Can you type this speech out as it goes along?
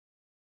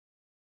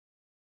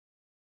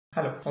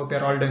Hello, hope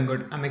you're all doing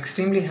good. I'm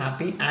extremely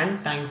happy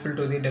and thankful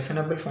to the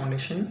EnAbling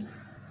Foundation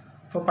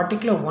for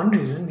particular one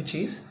reason, which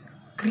is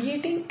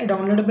creating a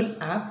downloadable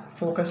app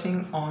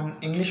focusing on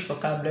English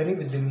vocabulary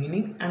with the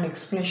meaning and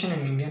explanation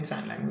in Indian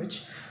Sign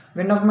Language.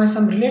 When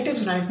some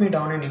relatives write me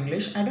down in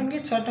English, I don't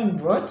get certain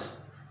words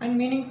and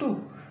meaning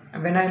too.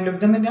 And when I look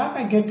them in the app,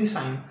 I get the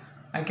sign.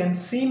 I can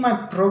see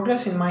my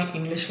progress in my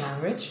English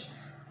language.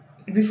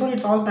 Before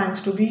it's all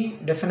thanks to the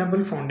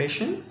EnAbling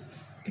Foundation.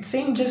 It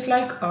seems just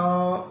like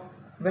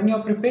when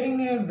you're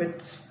preparing a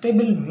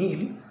vegetable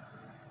meal,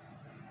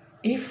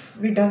 if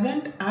we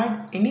doesn't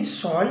add any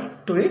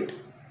salt to it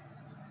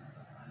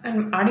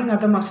and adding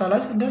other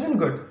masalas, it doesn't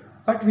good.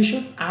 But we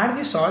should add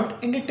the salt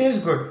and it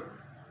tastes good.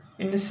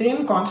 In the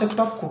same concept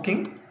of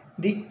cooking,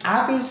 the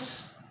app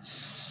is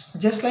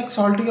just like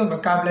salty or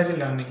vocabulary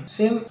learning.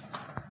 Same.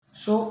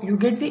 So you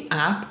get the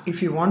app if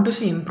you want to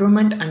see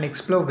improvement and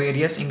explore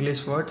various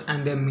English words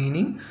and their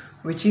meaning,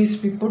 which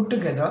is we put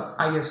together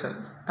ISL.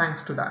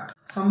 Thanks to that.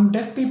 Some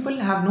deaf people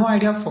have no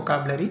idea of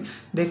vocabulary.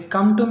 They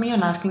come to me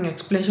and asking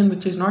explanation,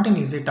 which is not an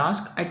easy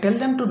task. I tell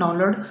them to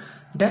download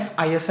Deaf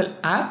ISL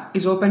app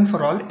is open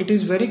for all. It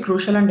is very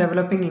crucial in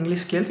developing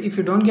English skills. If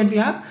you don't get the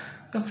app,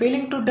 you're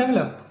failing to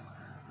develop.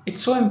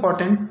 It's so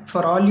important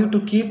for all you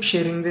to keep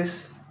sharing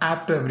this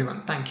app to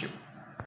everyone. Thank you.